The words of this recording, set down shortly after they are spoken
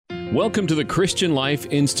Welcome to the Christian Life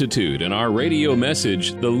Institute and our radio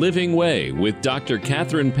message, The Living Way, with Dr.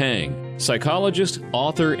 Catherine Pang, psychologist,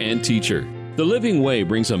 author, and teacher. The Living Way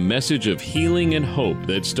brings a message of healing and hope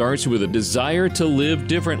that starts with a desire to live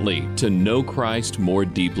differently, to know Christ more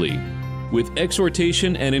deeply. With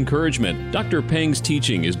exhortation and encouragement, Dr. Pang's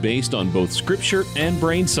teaching is based on both scripture and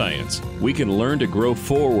brain science. We can learn to grow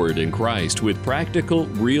forward in Christ with practical,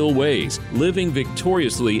 real ways, living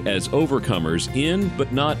victoriously as overcomers in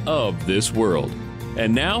but not of this world.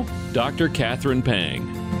 And now, Dr. Catherine Pang.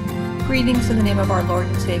 Greetings in the name of our Lord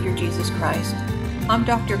and Savior Jesus Christ. I'm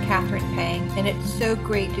Dr. Catherine Pang, and it's so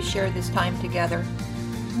great to share this time together.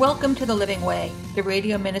 Welcome to The Living Way, the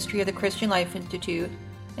radio ministry of the Christian Life Institute,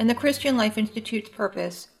 and the Christian Life Institute's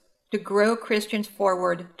purpose, to grow Christians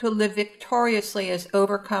forward to live victoriously as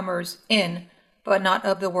overcomers in, but not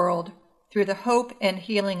of the world, through the hope and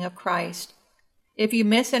healing of Christ. If you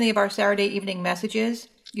miss any of our Saturday evening messages,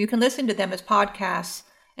 you can listen to them as podcasts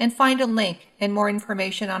and find a link and more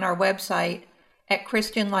information on our website at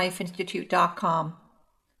christianlifeinstitute.com.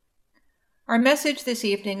 Our message this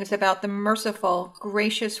evening is about the merciful,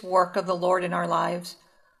 gracious work of the Lord in our lives,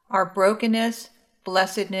 our brokenness,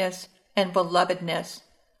 blessedness, and belovedness.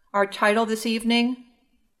 Our title this evening,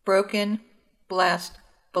 Broken, Blessed,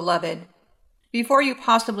 Beloved. Before you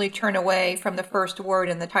possibly turn away from the first word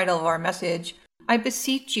in the title of our message, I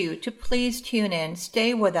beseech you to please tune in,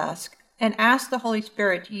 stay with us, and ask the Holy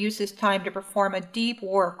Spirit to use this time to perform a deep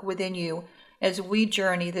work within you as we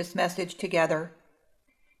journey this message together.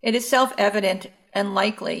 It is self-evident and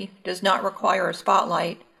likely does not require a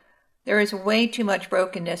spotlight. There is way too much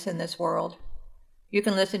brokenness in this world. You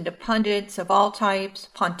can listen to pundits of all types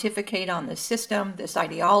pontificate on this system, this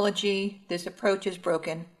ideology, this approach is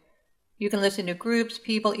broken. You can listen to groups,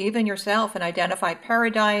 people, even yourself, and identify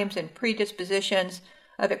paradigms and predispositions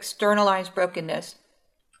of externalized brokenness,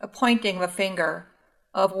 a pointing of a finger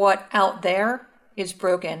of what out there is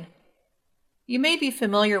broken. You may be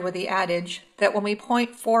familiar with the adage that when we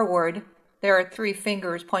point forward, there are three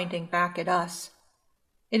fingers pointing back at us.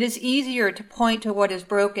 It is easier to point to what is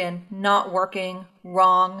broken, not working,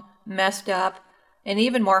 wrong, messed up, and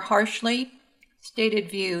even more harshly, stated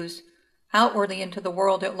views outwardly into the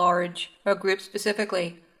world at large, a group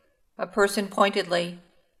specifically, a person pointedly.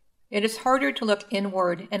 It is harder to look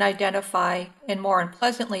inward and identify and more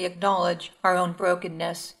unpleasantly acknowledge our own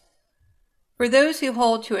brokenness. For those who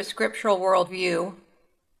hold to a scriptural worldview,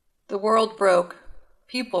 the world broke,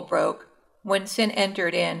 people broke, when sin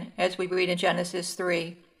entered in, as we read in Genesis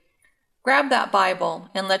 3. Grab that Bible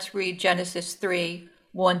and let's read Genesis 3,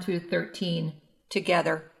 1 through 13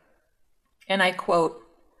 together. And I quote,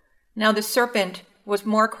 "Now the serpent was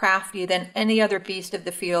more crafty than any other beast of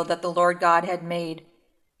the field that the Lord God had made.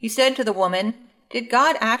 He said to the woman, 'Did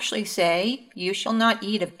God actually say, you shall not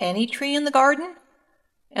eat of any tree in the garden?'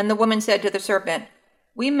 And the woman said to the serpent,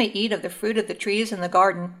 'We may eat of the fruit of the trees in the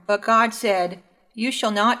garden, but God said, you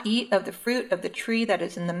shall not eat of the fruit of the tree that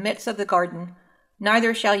is in the midst of the garden,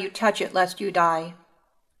 neither shall you touch it, lest you die.'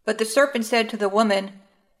 But the serpent said to the woman,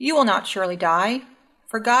 'You will not surely die,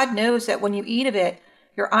 for God knows that when you eat of it,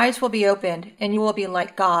 your eyes will be opened, and you will be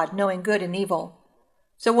like God, knowing good and evil.'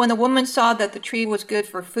 So when the woman saw that the tree was good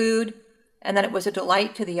for food, and that it was a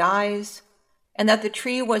delight to the eyes, and that the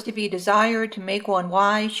tree was to be desired to make one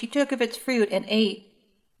wise, she took of its fruit and ate.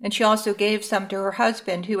 And she also gave some to her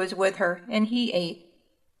husband who was with her, and he ate.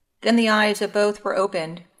 Then the eyes of both were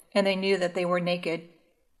opened, and they knew that they were naked.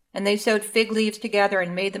 And they sewed fig leaves together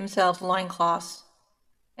and made themselves loincloths.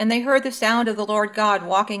 And they heard the sound of the Lord God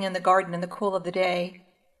walking in the garden in the cool of the day.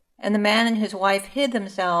 And the man and his wife hid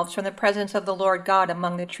themselves from the presence of the Lord God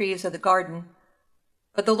among the trees of the garden.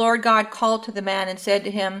 But the Lord God called to the man and said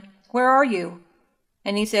to him, 'Where are you?'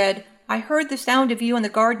 And he said, 'I heard the sound of you in the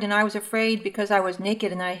garden, and I was afraid because I was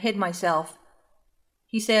naked and I hid myself.'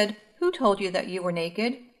 He said, 'Who told you that you were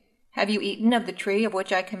naked? Have you eaten of the tree of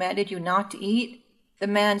which I commanded you not to eat?' The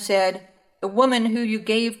man said, 'The woman who you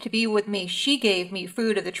gave to be with me, she gave me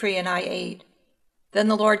fruit of the tree, and I ate.' Then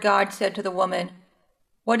the Lord God said to the woman,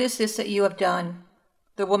 'What is this that you have done?'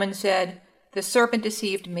 The woman said, 'The serpent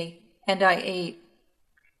deceived me, and I ate.'"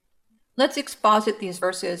 Let's exposit these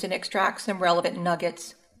verses and extract some relevant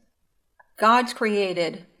nuggets. God's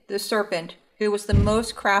created, the serpent, who was the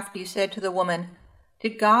most crafty, said to the woman,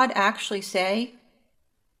 "Did God actually say?"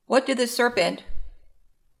 What did the serpent,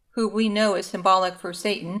 who we know is symbolic for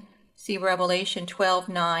Satan, see Revelation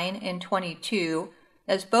 12:9 and 22,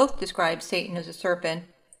 as both describe Satan as a serpent,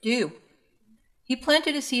 do? He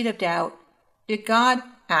planted a seed of doubt. Did God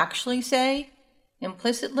actually say?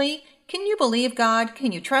 Implicitly, can you believe God?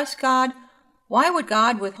 Can you trust God? Why would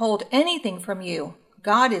God withhold anything from you?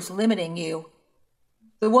 God is limiting you."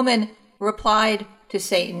 The woman replied to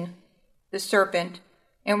Satan, the serpent,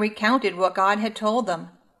 and recounted what God had told them.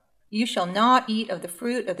 "You shall not eat of the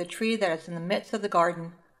fruit of the tree that is in the midst of the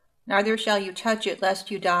garden, neither shall you touch it,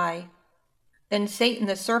 lest you die." Then Satan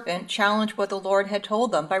the serpent challenged what the Lord had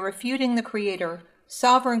told them by refuting the Creator,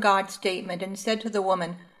 sovereign God's statement, and said to the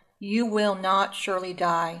woman, "You will not surely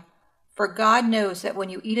die. For God knows that when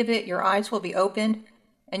you eat of it, your eyes will be opened,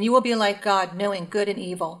 and you will be like God, knowing good and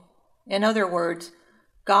evil." In other words,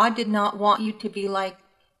 God did not want you to be like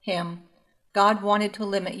Him. God wanted to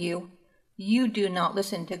limit you. You do not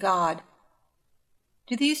listen to God.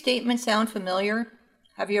 Do these statements sound familiar?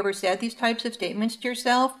 Have you ever said these types of statements to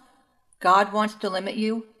yourself? God wants to limit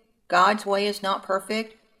you. God's way is not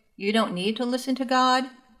perfect. You don't need to listen to God.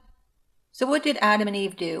 So what did Adam and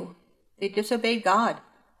Eve do? They disobeyed God.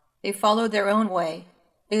 They followed their own way.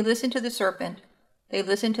 They listened to the serpent. They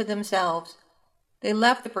listened to themselves. They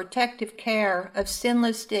left the protective care of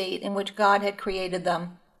sinless state in which God had created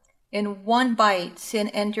them. In one bite, sin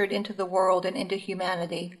entered into the world and into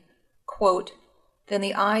humanity. Quote, "Then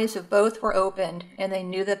the eyes of both were opened, and they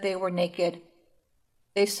knew that they were naked."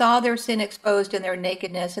 They saw their sin exposed in their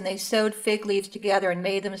nakedness, and they sewed fig leaves together and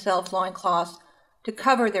made themselves loincloths to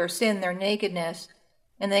cover their sin, their nakedness,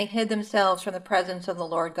 and they hid themselves from the presence of the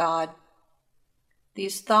Lord God.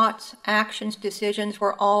 These thoughts, actions, decisions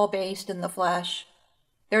were all based in the flesh.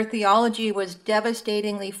 Their theology was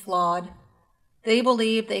devastatingly flawed. They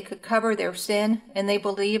believed they could cover their sin, and they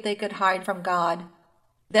believed they could hide from God.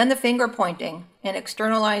 Then the finger pointing and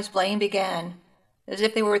externalized blame began, as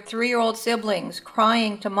if they were 3-year-old siblings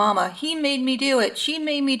crying to Mama, "He made me do it, she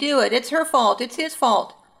made me do it, it's her fault, it's his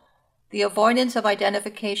fault." The avoidance of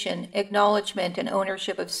identification, acknowledgement, and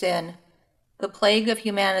ownership of sin. The plague of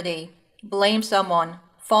humanity. Blame someone,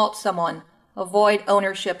 fault someone, avoid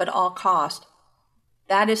ownership at all cost.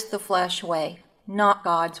 That is the flesh way, not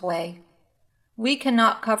God's way. We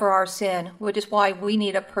cannot cover our sin, which is why we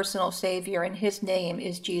need a personal Savior, and His name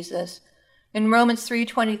is Jesus. In Romans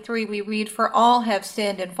 3:23 we read, "For all have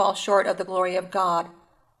sinned and fall short of the glory of God."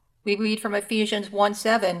 We read from Ephesians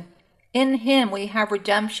 1:7, "In Him we have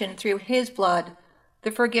redemption through His blood,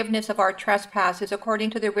 the forgiveness of our trespasses according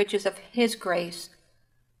to the riches of His grace."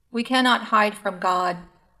 We cannot hide from God.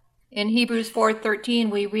 In Hebrews 4:13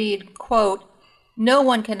 we read, quote, "No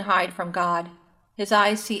one can hide from God. His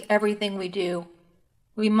eyes see everything we do."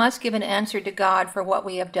 We must give an answer to God for what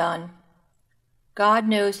we have done. God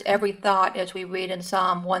knows every thought, as we read in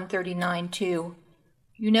Psalm 139:2.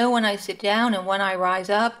 "You know when I sit down and when I rise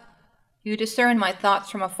up. You discern my thoughts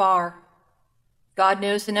from afar." God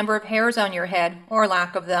knows the number of hairs on your head, or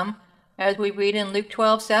lack of them, as we read in Luke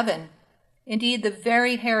 12:7. "Indeed, the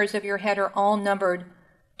very hairs of your head are all numbered.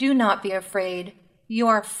 Do not be afraid. You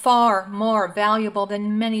are far more valuable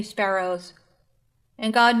than many sparrows."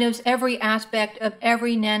 And God knows every aspect of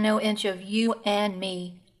every nano-inch of you and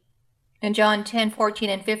me. In John 10:14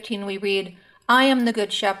 and 15 we read, "I am the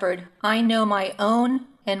good shepherd. I know my own,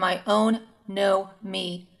 and my own know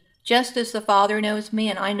me. Just as the Father knows me,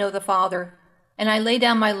 and I know the Father. And I lay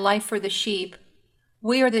down my life for the sheep."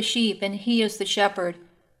 We are the sheep, and He is the shepherd.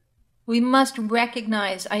 We must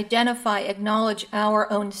recognize, identify, acknowledge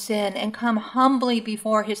our own sin, and come humbly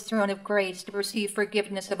before His throne of grace to receive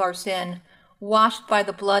forgiveness of our sin, washed by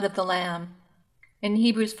the blood of the Lamb. In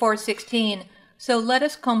Hebrews 4:16, "So let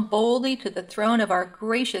us come boldly to the throne of our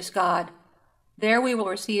gracious God. There we will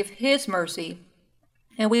receive His mercy,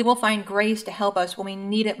 and we will find grace to help us when we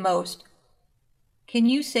need it most." Can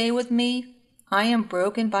you say with me, "I am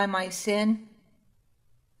broken by my sin"?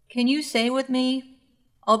 Can you say with me,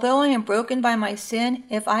 "Although I am broken by my sin,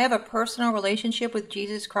 if I have a personal relationship with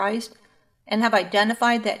Jesus Christ, and have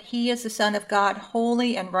identified that He is the Son of God,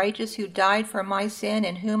 holy and righteous, who died for my sin,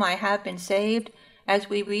 in whom I have been saved," as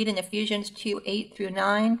we read in Ephesians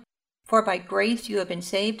 2:8-9, "For by grace you have been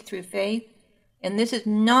saved through faith, and this is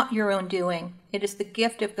not your own doing. It is the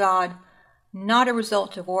gift of God, not a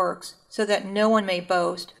result of works, so that no one may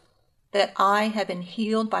boast, that I have been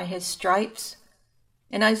healed by His stripes."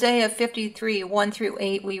 In Isaiah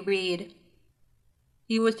 53:1-8 we read,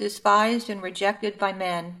 "He was despised and rejected by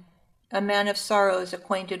men, a man of sorrows,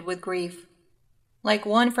 acquainted with grief. Like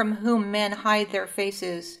one from whom men hide their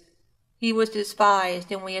faces, He was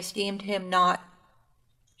despised, and we esteemed Him not.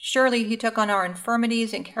 Surely He took on our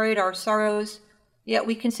infirmities and carried our sorrows, yet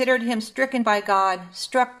we considered Him stricken by God,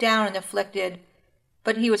 struck down and afflicted.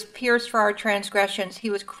 But He was pierced for our transgressions, He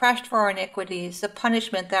was crushed for our iniquities. The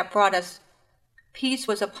punishment that brought us peace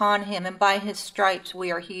was upon Him, and by His stripes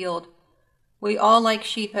we are healed. We all like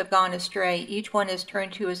sheep have gone astray, each one has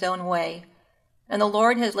turned to his own way, and the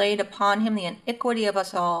Lord has laid upon him the iniquity of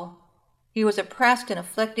us all. He was oppressed and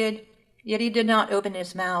afflicted, yet he did not open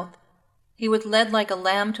his mouth. He was led like a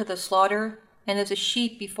lamb to the slaughter, and as a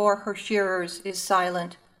sheep before her shearers is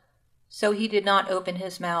silent, so he did not open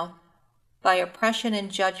his mouth. By oppression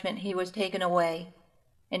and judgment he was taken away.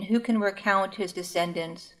 And who can recount his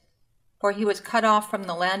descendants? For he was cut off from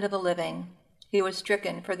the land of the living. He was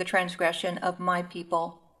stricken for the transgression of my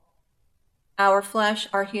people. Our flesh,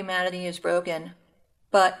 our humanity is broken,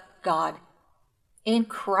 but God. In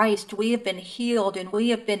Christ we have been healed, and we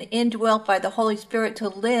have been indwelt by the Holy Spirit to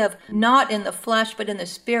live, not in the flesh, but in the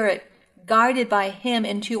Spirit, guided by him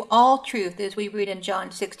into all truth, as we read in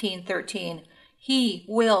John 16:13. He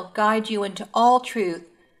will guide you into all truth.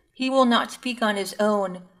 He will not speak on his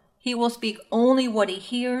own. He will speak only what he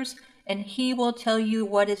hears, and he will tell you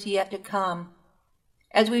what is yet to come.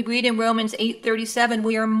 As we read in Romans 8:37,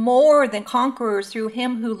 we are more than conquerors through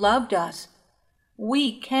him who loved us.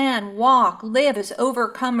 We can walk, live as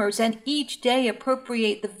overcomers, and each day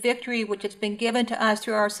appropriate the victory which has been given to us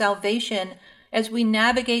through our salvation as we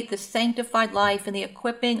navigate the sanctified life and the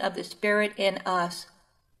equipping of the Spirit in us.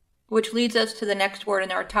 Which leads us to the next word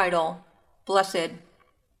in our title, blessed.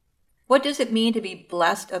 What does it mean to be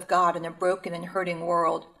blessed of God in a broken and hurting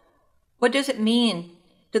world? What does it mean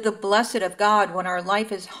to the blessed of God when our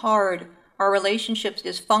life is hard, our relationships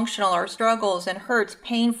dysfunctional, our struggles and hurts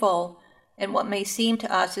painful, and what may seem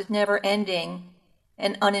to us is never-ending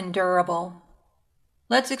and unendurable?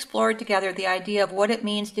 Let's explore together the idea of what it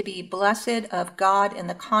means to be blessed of God in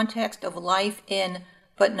the context of life in,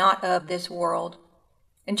 but not of, this world.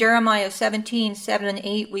 In Jeremiah 17:7 and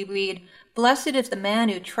 8, we read, "Blessed is the man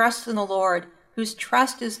who trusts in the Lord, whose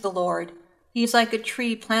trust is the Lord. He is like a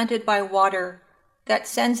tree planted by water that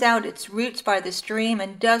sends out its roots by the stream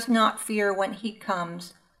and does not fear when heat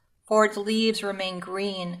comes, for its leaves remain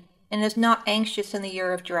green, and is not anxious in the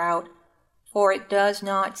year of drought, for it does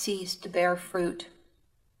not cease to bear fruit."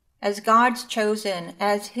 As God's chosen,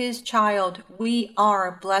 as his child, we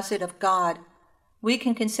are blessed of God. We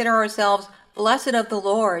can consider ourselves blessed of the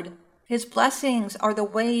Lord. His blessings are the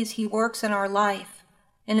ways he works in our life.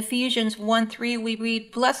 In Ephesians 1:3 we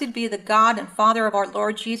read, "Blessed be the God and Father of our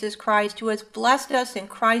Lord Jesus Christ, who has blessed us in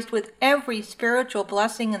Christ with every spiritual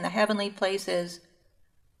blessing in the heavenly places."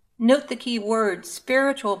 Note the key word,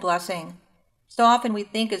 spiritual blessing. So often we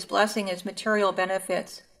think his blessing is material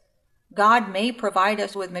benefits. God may provide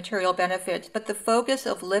us with material benefits, but the focus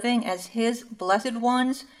of living as his blessed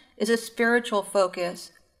ones is a spiritual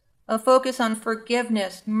focus. A focus on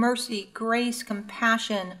forgiveness, mercy, grace,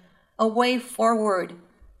 compassion, a way forward,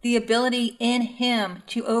 the ability in him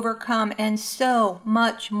to overcome, and so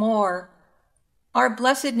much more. Our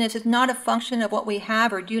blessedness is not a function of what we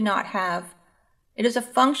have or do not have. It is a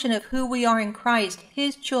function of who we are in Christ,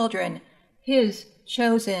 his children, his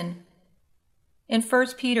chosen. In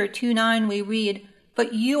 1 Peter 2:9 we read,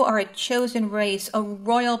 "But you are a chosen race, a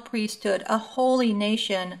royal priesthood, a holy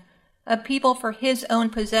nation, a people for his own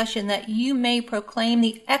possession, that you may proclaim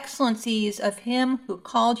the excellencies of him who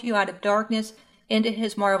called you out of darkness into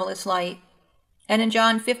his marvelous light." And in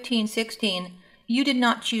John 15:16, "You did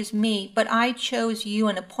not choose me, but I chose you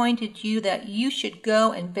and appointed you that you should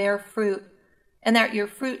go and bear fruit, and that your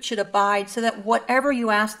fruit should abide, so that whatever you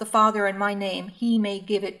ask the Father in my name, he may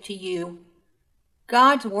give it to you."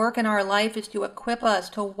 God's work in our life is to equip us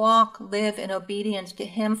to walk, live in obedience to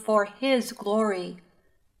him for his glory.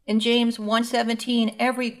 In James 1:17,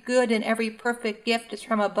 "Every good and every perfect gift is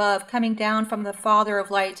from above, coming down from the Father of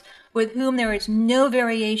lights, with whom there is no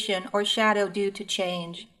variation or shadow due to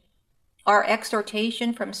change." Our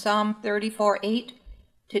exhortation from Psalm 34:8,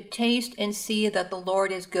 "To taste and see that the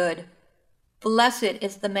Lord is good. Blessed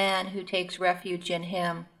is the man who takes refuge in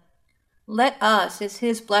him." Let us, as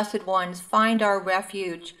his blessed ones, find our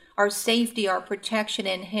refuge, our safety, our protection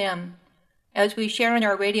in him. As we share in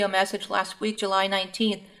our radio message last week, July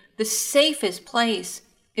 19th, the safest place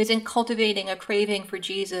is in cultivating a craving for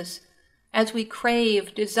Jesus. As we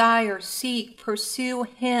crave, desire, seek, pursue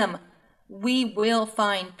him, we will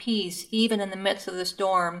find peace even in the midst of the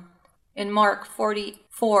storm. In Mark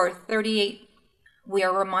 44:38, we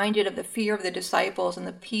are reminded of the fear of the disciples and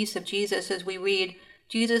the peace of Jesus as we read,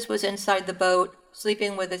 "Jesus was inside the boat,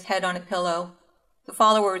 sleeping with his head on a pillow. The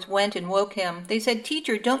followers went and woke him. They said,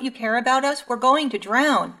 'Teacher, don't you care about us? We're going to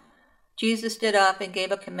drown.' Jesus stood up and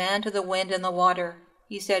gave a command to the wind and the water.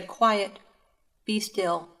 He said, 'Quiet, be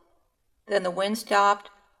still.' Then the wind stopped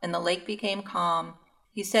and the lake became calm.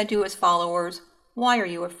 He said to his followers, 'Why are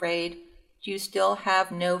you afraid? Do you still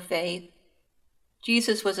have no faith?'"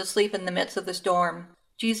 Jesus was asleep in the midst of the storm.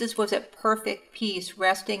 Jesus was at perfect peace,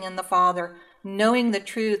 resting in the Father, knowing the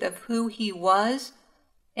truth of who he was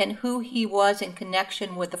and who he was in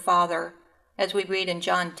connection with the Father. As we read in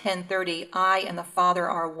John 10:30, I and the Father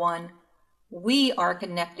are one. We are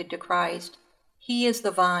connected to Christ. He is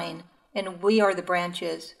the vine, and we are the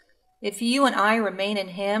branches. If you and I remain in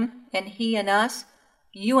him, and he in us,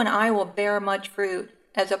 you and I will bear much fruit,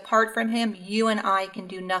 as apart from him, you and I can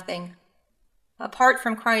do nothing. Apart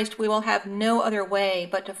from Christ, we will have no other way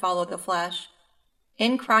but to follow the flesh.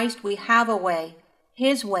 In Christ, we have a way,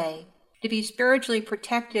 his way, to be spiritually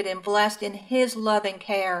protected and blessed in his love and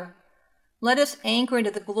care. Let us anchor into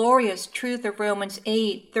the glorious truth of Romans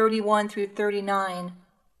 8:31 through 39.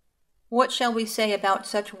 What shall we say about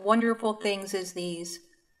such wonderful things as these?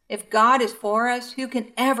 If God is for us, who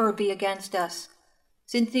can ever be against us?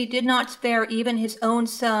 Since he did not spare even his own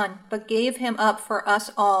Son, but gave him up for us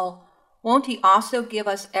all, won't he also give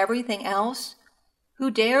us everything else?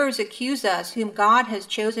 Who dares accuse us whom God has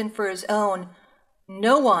chosen for his own?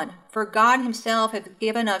 No one, for God himself has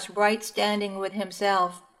given us right standing with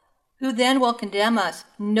himself. Who then will condemn us?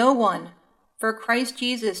 No one. For Christ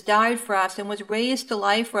Jesus died for us and was raised to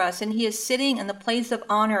life for us, and he is sitting in the place of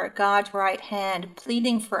honor at God's right hand,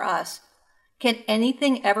 pleading for us. Can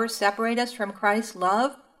anything ever separate us from Christ's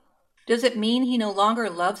love? Does it mean he no longer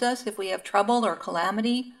loves us if we have trouble or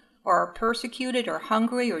calamity, or are persecuted or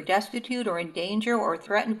hungry or destitute or in danger or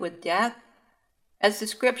threatened with death? As the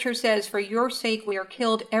scripture says, for your sake we are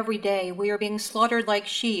killed every day. We are being slaughtered like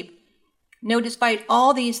sheep. No, despite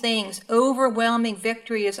all these things, overwhelming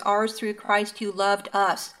victory is ours through Christ who loved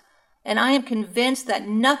us. And I am convinced that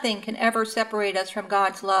nothing can ever separate us from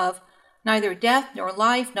God's love. Neither death nor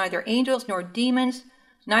life, neither angels nor demons,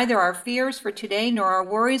 neither our fears for today nor our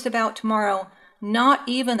worries about tomorrow, not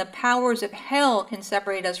even the powers of hell can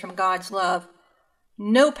separate us from God's love.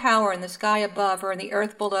 No power in the sky above or in the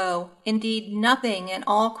earth below, indeed nothing in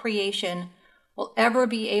all creation, will ever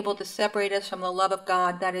be able to separate us from the love of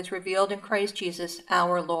God that is revealed in Christ Jesus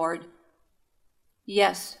our Lord.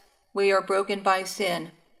 Yes, we are broken by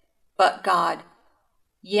sin, but God.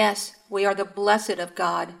 Yes, we are the blessed of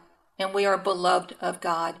God, and we are beloved of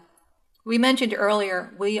God. We mentioned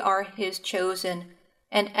earlier, we are his chosen,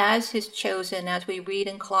 and as his chosen, as we read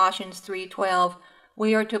in Colossians 3:12,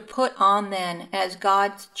 we are to put on then, as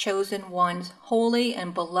God's chosen ones, holy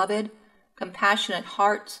and beloved, compassionate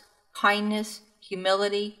hearts, kindness,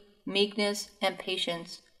 humility, meekness, and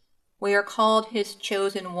patience. We are called his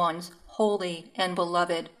chosen ones, holy and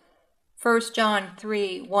beloved. 1 John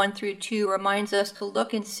 3:1 through 2 reminds us to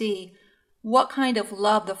look and see what kind of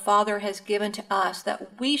love the Father has given to us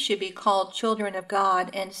that we should be called children of God,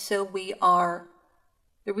 and so we are.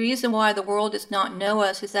 The reason why the world does not know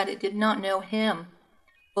us is that it did not know him.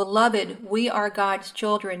 Beloved, we are God's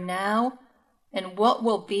children now, and what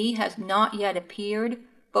will be has not yet appeared,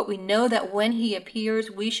 but we know that when he appears,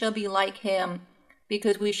 we shall be like him,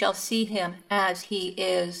 because we shall see him as he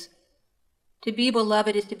is. To be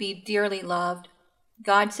beloved is to be dearly loved.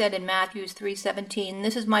 God said in Matthew 3:17,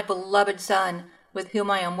 "This is my beloved Son, with whom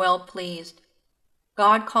I am well pleased."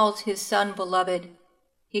 God calls his Son beloved.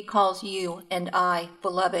 He calls you and I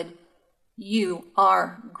beloved. You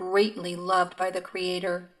are greatly loved by the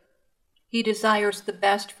Creator. He desires the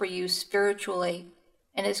best for you spiritually,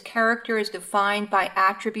 and his character is defined by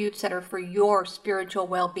attributes that are for your spiritual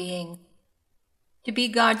well-being. To be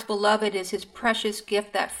God's beloved is his precious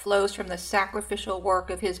gift that flows from the sacrificial work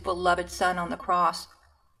of his beloved Son on the cross.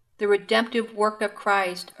 The redemptive work of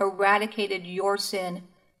Christ eradicated your sin,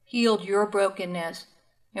 healed your brokenness,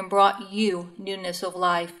 and brought you newness of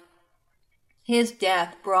life. His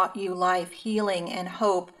death brought you life, healing, and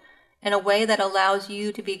hope in a way that allows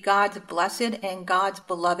you to be God's blessed and God's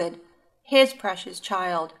beloved, his precious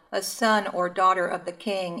child, a son or daughter of the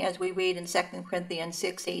King, as we read in 2 Corinthians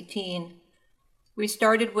 6:18. We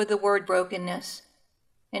started with the word brokenness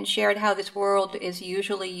and shared how this world is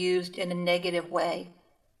usually used in a negative way.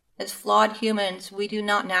 As flawed humans, we do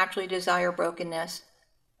not naturally desire brokenness.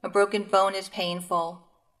 A broken bone is painful.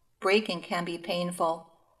 Breaking can be painful.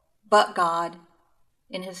 But God,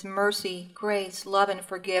 in his mercy, grace, love, and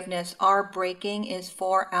forgiveness, our breaking is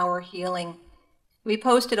for our healing. We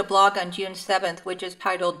posted a blog on June 7th, which is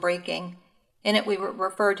titled Breaking. In it, we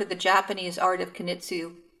refer to the Japanese art of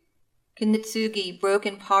kinitsu. Kinitsugi,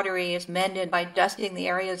 broken pottery, is mended by dusting the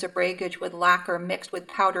areas of breakage with lacquer mixed with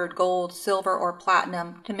powdered gold, silver, or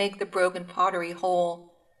platinum to make the broken pottery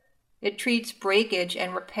whole. It treats breakage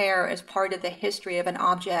and repair as part of the history of an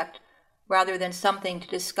object, rather than something to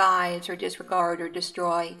disguise or disregard or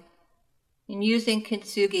destroy. In using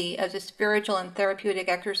kintsugi as a spiritual and therapeutic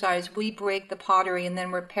exercise, we break the pottery and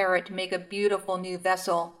then repair it to make a beautiful new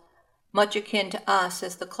vessel. much akin to us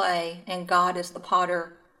as the clay and God as the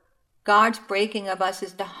potter. God's breaking of us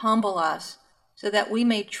is to humble us so that we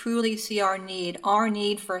may truly see our need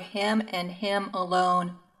for Him and Him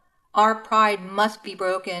alone. Our pride must be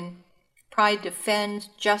broken. Pride defends,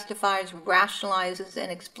 justifies, rationalizes,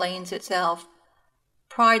 and explains itself.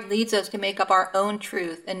 Pride leads us to make up our own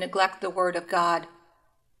truth and neglect the Word of God.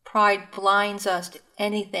 Pride blinds us to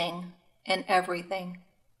anything and everything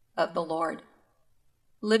of the Lord.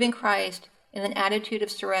 Living Christ in an attitude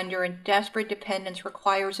of surrender and desperate dependence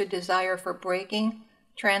requires a desire for breaking,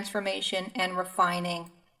 transformation, and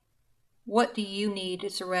refining. What do you need to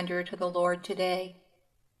surrender to the Lord today?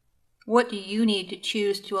 What do you need to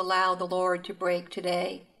choose to allow the Lord to break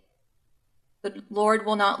today? The Lord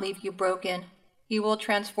will not leave you broken. He will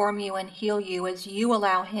transform you and heal you as you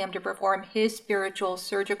allow Him to perform His spiritual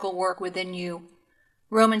surgical work within you.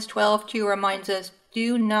 Romans 12:2 reminds us,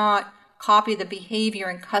 do not copy the behavior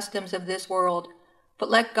and customs of this world, but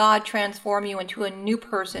let God transform you into a new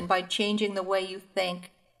person by changing the way you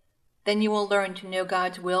think. Then you will learn to know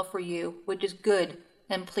God's will for you, which is good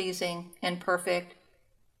and pleasing and perfect.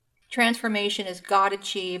 Transformation is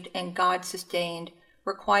God-achieved and God-sustained,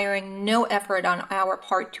 requiring no effort on our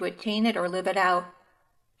part to attain it or live it out.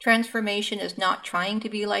 Transformation is not trying to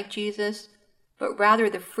be like Jesus, but rather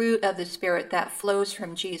the fruit of the Spirit that flows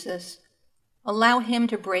from Jesus. Allow Him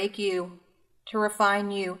to break you, to refine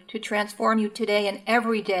you, to transform you today and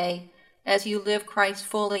every day as you live Christ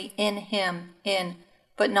fully in Him,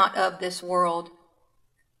 but not of this world.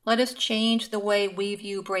 Let us change the way we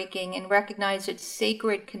view breaking and recognize its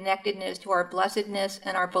sacred connectedness to our blessedness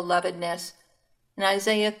and our belovedness. In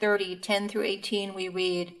Isaiah 30:10-18 we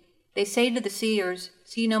read, "They say to the seers,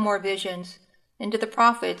 'See no more visions,' and to the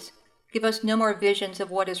prophets, 'Give us no more visions of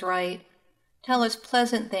what is right.' Tell us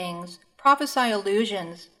pleasant things, prophesy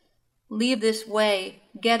illusions. Leave this way,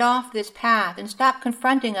 get off this path, and stop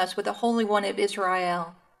confronting us with the Holy One of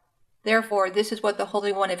Israel." Therefore, this is what the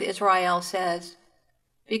Holy One of Israel says.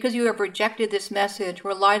 Because you have rejected this message,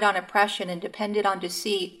 relied on oppression, and depended on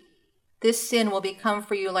deceit, this sin will become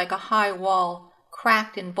for you like a high wall,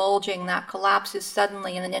 cracked and bulging, that collapses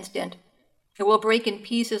suddenly in an instant. It will break in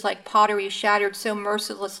pieces like pottery shattered so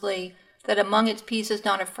mercilessly that among its pieces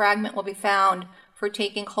not a fragment will be found for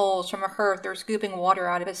taking coals from a hearth or scooping water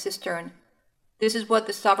out of a cistern. This is what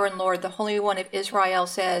the Sovereign Lord, the Holy One of Israel,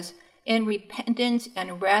 says. In repentance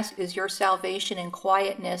and rest is your salvation, and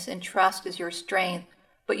quietness and trust is your strength.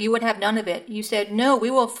 But you would have none of it. You said, "No,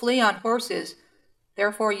 we will flee on horses."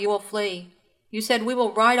 Therefore you will flee. You said, "We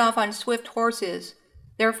will ride off on swift horses."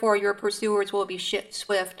 Therefore your pursuers will be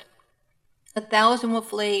swift. 1,000 will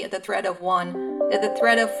flee at the threat of one. At the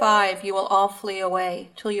threat of 5 you will all flee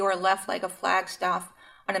away, till you are left like a flagstaff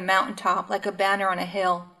on a mountaintop, like a banner on a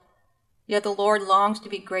hill. Yet the Lord longs to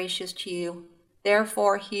be gracious to you.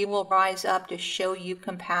 Therefore He will rise up to show you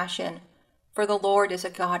compassion. For the Lord is a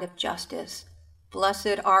God of justice.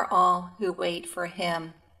 Blessed are all who wait for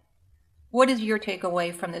Him. What is your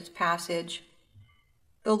takeaway from this passage?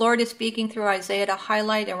 The Lord is speaking through Isaiah to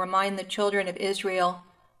highlight and remind the children of Israel,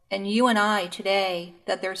 and you and I today,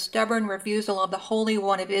 that their stubborn refusal of the Holy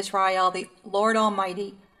One of Israel, the Lord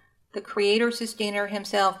Almighty, the Creator Sustainer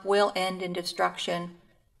Himself, will end in destruction.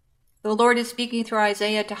 The Lord is speaking through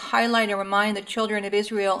Isaiah to highlight and remind the children of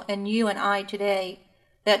Israel, and you and I today,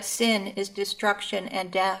 that sin is destruction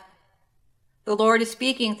and death. The Lord is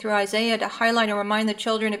speaking through Isaiah to highlight and remind the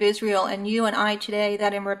children of Israel, and you and I today,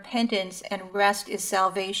 that in repentance and rest is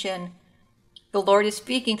salvation. The Lord is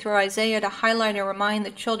speaking through Isaiah to highlight and remind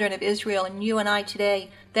the children of Israel, and you and I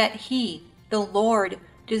today, that He, the Lord,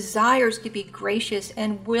 desires to be gracious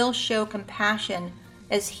and will show compassion,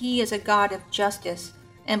 as He is a God of justice,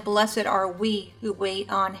 and blessed are we who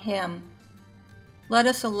wait on Him. Let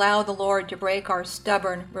us allow the Lord to break our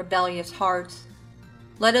stubborn, rebellious hearts.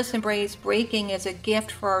 Let us embrace breaking as a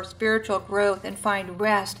gift for our spiritual growth and find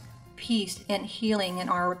rest, peace, and healing in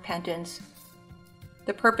our repentance.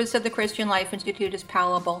 The purpose of the Christian Life Institute is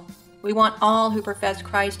palatable. We want all who profess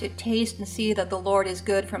Christ to taste and see that the Lord is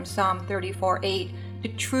good, from Psalm 34:8, to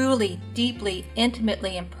truly, deeply,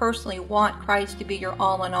 intimately, and personally want Christ to be your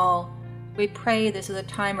all in all. We pray this is a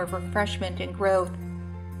time of refreshment and growth.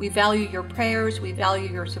 We value your prayers. We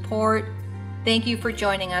value your support. Thank you for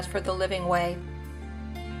joining us for The Living Way.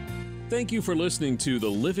 Thank you for listening to The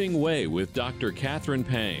Living Way with Dr. Catherine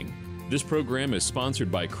Pang. This program is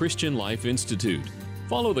sponsored by Christian Life Institute.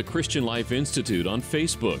 Follow the Christian Life Institute on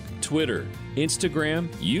Facebook, Twitter, Instagram,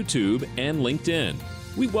 YouTube, and LinkedIn.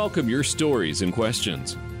 We welcome your stories and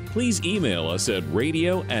questions. please email us at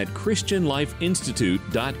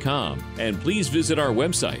radio@christianlifeinstitute.com, and please visit our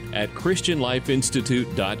website at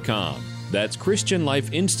christianlifeinstitute.com. That's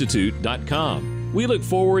christianlifeinstitute.com. We look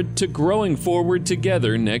forward to growing forward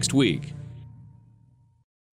together next week.